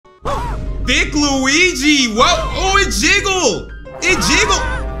Thick Luigi. Whoa. Oh, it jiggled. It jiggled.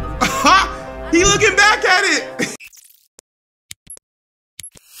 He looking back at it.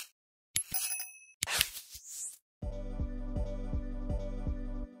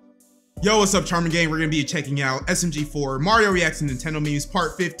 Yo, what's up, Charming Gang? We're gonna be checking out SMG4 Mario Reacts to Nintendo Memes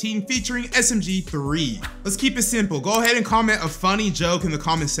Part 15 featuring SMG3. Let's keep it simple. Go ahead and comment a funny joke in the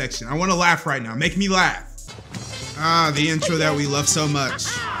comment section. I wanna laugh right now. Make me laugh. Ah, the intro that we love so much.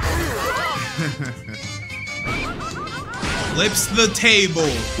 Flips the table.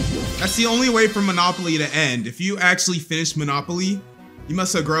 That's the only way for Monopoly to end. If you actually finish Monopoly, you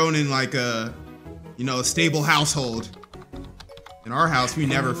must have grown in like a, you know, a stable household. In our house, we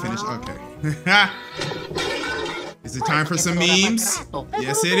never finish. Okay. Is it time for some memes?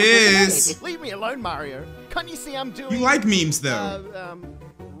 Yes, it is. Leave me alone, Mario. Can't you see I'm doing? You like memes, though.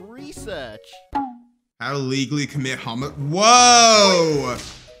 Research. How to legally commit homicide. Whoa!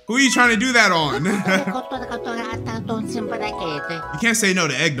 Who are you trying to do that on? You can't say no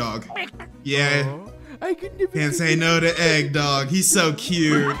to Eggdog. Yeah. I could never. Can't say no to Eggdog. He's so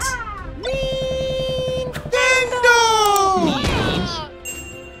cute.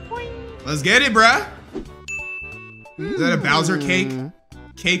 Let's get it, bruh. Is that a Bowser cake?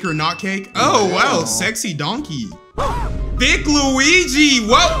 Cake or not cake? Oh, wow, sexy donkey. Thick Luigi,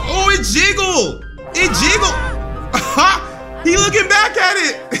 whoa, oh, it jiggled. It jiggled. He looking back at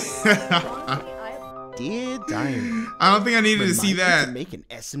it. Dear diary. I don't think I needed to see that. To make an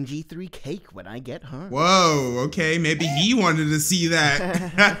SMG3 cake when I get home. Whoa, okay, maybe he wanted to see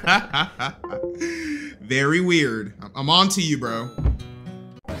that. Very weird. I'm on to you, bro.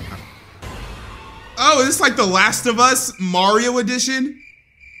 Oh, is this like the Last of Us Mario edition?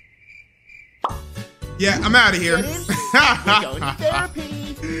 Yeah, I'm out of here. We're going to therapy.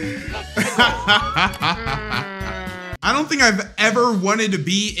 I don't think I've ever wanted to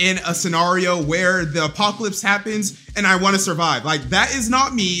be in a scenario where the apocalypse happens and I want to survive. Like, that is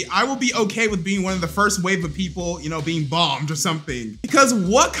not me. I will be okay with being one of the first wave of people, you know, being bombed or something. Because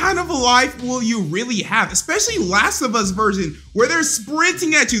what kind of a life will you really have? Especially Last of Us version, where they're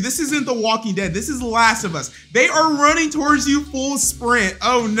sprinting at you. This isn't The Walking Dead. This is Last of Us. They are running towards you full sprint.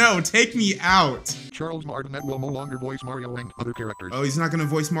 Oh no, take me out. Charles Martinet will no longer voice Mario and other characters. Oh, he's not gonna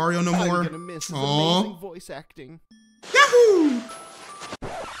voice Mario no more? I'm gonna miss his amazing voice acting. Yahoo!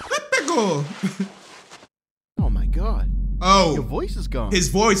 Let go. Oh my god. Oh. Your voice is gone. His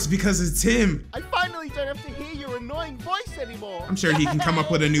voice, because it's him. I finally don't have to hear your annoying voice anymore. I'm sure he can come up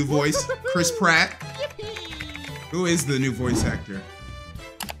with a new voice. Chris Pratt. Who is the new voice actor?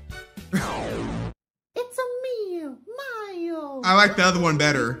 It's a me, Mario. I like the other one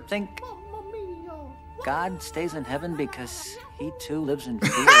better. Think God stays in heaven because he too lives in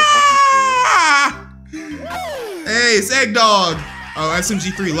fear of what he Hey, it's Eggdog. Oh,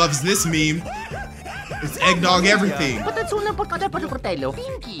 SMG3 loves this meme. It's Eggdog everything.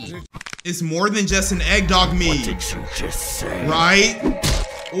 It's more than just an Eggdog meme. What did you just say? Right?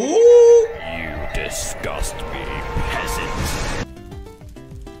 Ooh. You disgust me, peasant.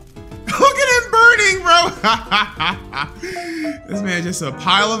 Look at him burning, bro. This man just a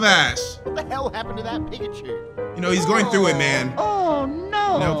pile of ash. What the hell happened to that Pikachu? You know, he's going through it, man. Oh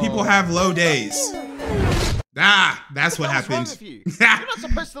no. You know, people have low days. Ah, that's what What's wrong happened. with you? You're not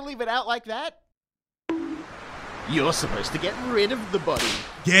supposed to leave it out like that. You're supposed to get rid of the body.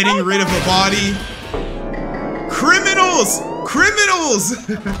 Getting rid of a body. Criminals! Criminals!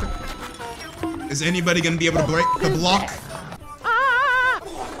 Is anybody gonna be able to break the block?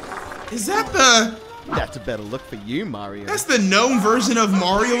 Is that the... That's a better look for you, Mario. That's the gnome version of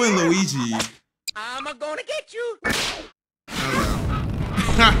Mario and Luigi. I'm gonna get you.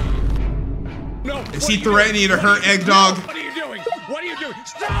 Oh no. No. Is he threatening to hurt Eggdog? What are you doing? What are you doing?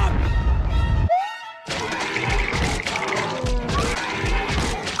 Stop!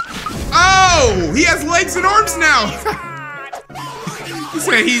 Oh! He has legs and arms now! He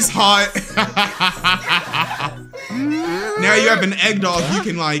said he's hot. Now you have an Eggdog you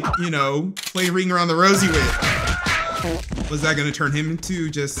can, like, you know, play Ring Around the Rosie with. Was that gonna turn him into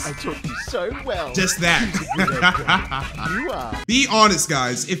just... I taught you so well. Just that. You are. Be honest,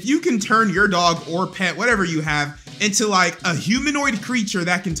 guys. If you can turn your dog or pet, whatever you have, into like a humanoid creature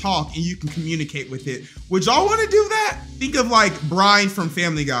that can talk and you can communicate with it, would y'all want to do that? Think of like Brian from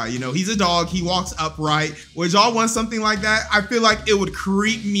Family Guy. You know, he's a dog. He walks upright. Would y'all want something like that? I feel like it would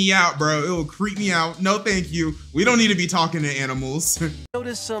creep me out, bro. It would creep me out. No, thank you. We don't need to be talking to animals.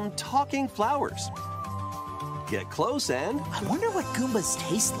 Notice some talking flowers. Get close and... I wonder what Goombas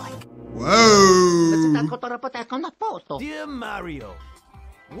taste like. Whoa. Dear Mario,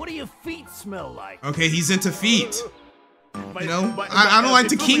 what do your feet smell like? Okay, he's into feet. You know, I don't like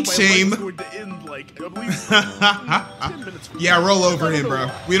to kink shame. at least 10 minutes. Yeah, roll over him, bro.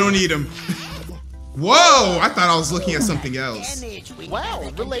 We don't need him. Whoa! I thought I was looking at something else. Wow,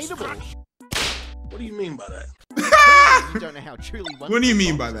 relatable. What do you mean by that? You don't know how truly wonderful. What do you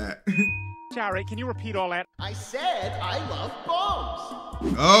mean by that? Sorry, can you repeat all that? I said I love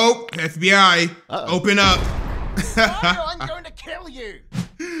bombs. Oh, FBI, open up. Mario, I'm going to kill you.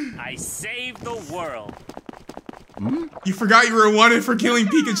 I saved the world. You forgot you were wanted for killing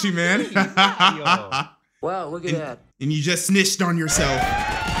Pikachu, man. Wow, look at that. And you just snitched on yourself.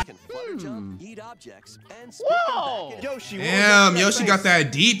 Can flutter jump, eat objects, and Whoa! Yoshi, Damn, Yoshi got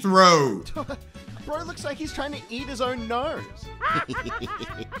that deep throat. Bro looks like he's trying to eat his own nose.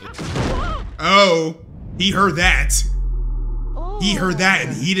 Oh, he heard that. He heard that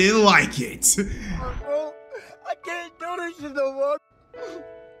and he didn't like it. I can't do this no more.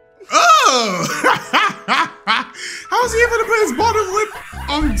 Oh! How is he able to put his bottom lip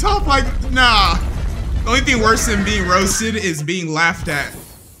on top like, nah. The only thing worse than being roasted is being laughed at.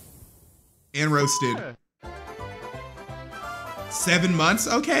 And roasted. 7 months?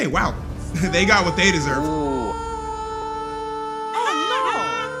 Okay, wow. They got what they deserve.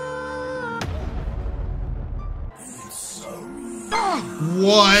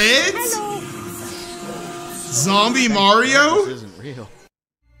 What? Zombie Mario? This isn't real.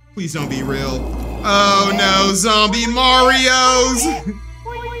 Please don't be real. Oh no, zombie Marios!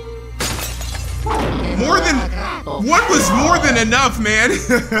 One was more than enough, man.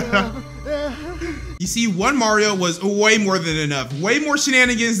 You see, one Mario was way more than enough. Way more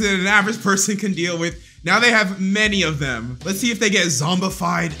shenanigans than an average person can deal with. Now they have many of them. Let's see if they get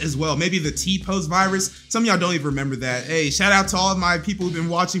zombified as well. Maybe the T-pose virus. Some of y'all don't even remember that. Hey, shout out to all of my people who've been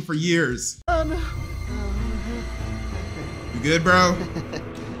watching for years. You good, bro?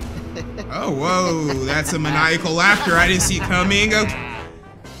 Oh, whoa, that's a maniacal laughter I didn't see coming. Okay.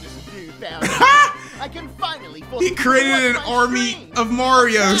 I can finally He created an army of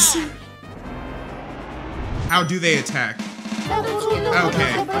Marios. How do they attack?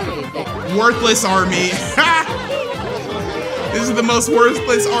 Okay. Worthless army. This is the most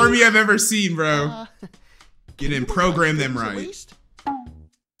worthless army I've ever seen, bro. Get in, program them right.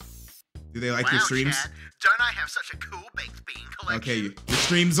 Do they like your streams? Chad, don't I have such a cool baked bean collection? Okay, your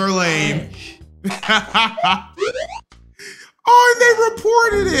streams are lame. Oh, and they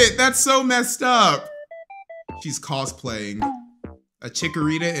reported it. That's so messed up. She's cosplaying a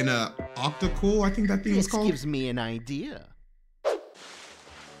Chikorita and a Octocool, I think that thing was called. This gives me an idea.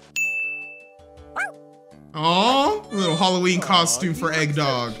 Oh, a little Halloween costume for Egg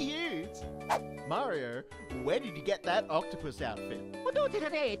Dog. So cute. Mario, where did you get that octopus outfit?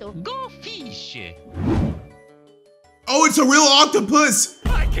 Go fish. Oh, it's a real octopus.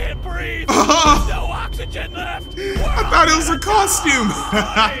 I can't breathe. Oh, No oxygen left. I thought it was a costume.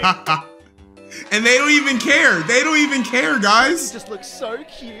 And they don't even care. They don't even care, He guys. just looks so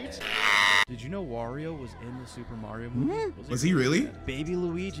cute. Did you know Wario was in the Super Mario movie? Was he really? Baby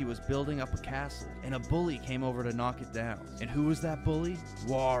Luigi was building up a castle, and a bully came over to knock it down. And who was that bully?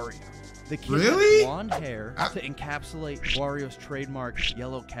 Wario. The kid Really? had blonde hair to encapsulate Wario's trademark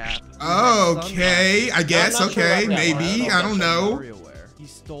yellow cap. Okay, I guess. Okay, maybe. I don't know. He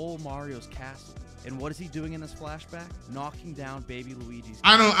stole Mario's castle. And what is he doing in this flashback? Knocking down Baby Luigi's.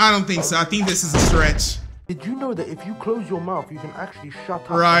 I don't think so. I think this is a stretch. Did you know that if you close your mouth, you can actually shut up?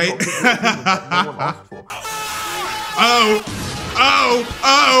 Right. And not get the that no one asked for?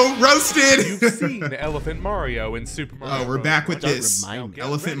 Oh, roasted. You've seen Elephant Mario in Super Mario. Oh, we're back with Don't this. remind me.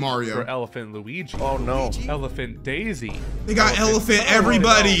 Elephant Mario. For Elephant Luigi. Oh no. Elephant Daisy. They got Elephant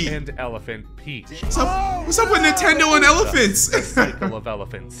everybody. And Elephant Peach. What's up with Nintendo and elephants? The cycle of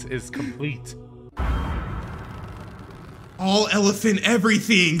elephants is complete. All elephant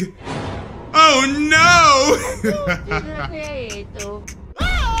everything. Oh no!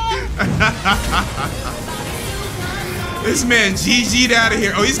 This man GG'd out of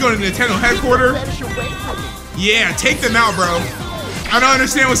here. Oh, he's going to Nintendo headquarters? Yeah, take them out, bro. I don't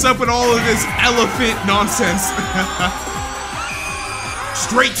understand what's up with all of this elephant nonsense.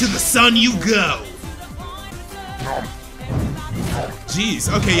 Straight to the sun you go. Jeez.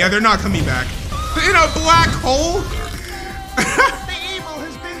 Okay, yeah, they're not coming back. In a black hole?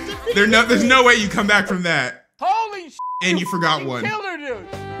 There's no way you come back from that. Holy shit! And you forgot one. Killed her, dude.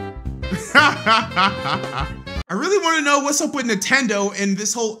 I really want to know what's up with Nintendo and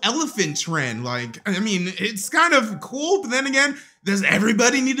this whole elephant trend. Like, I mean, it's kind of cool, but then again, does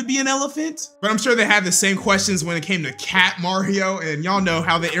everybody need to be an elephant? But I'm sure they had the same questions when it came to Cat Mario, and y'all know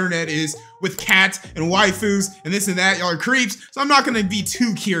how the internet is with cats and waifus and this and that. Y'all are creeps, so I'm not gonna be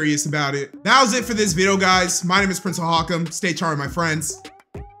too curious about it. That was it for this video, guys. My name is Prince Hawkum. Stay charmed, my friends.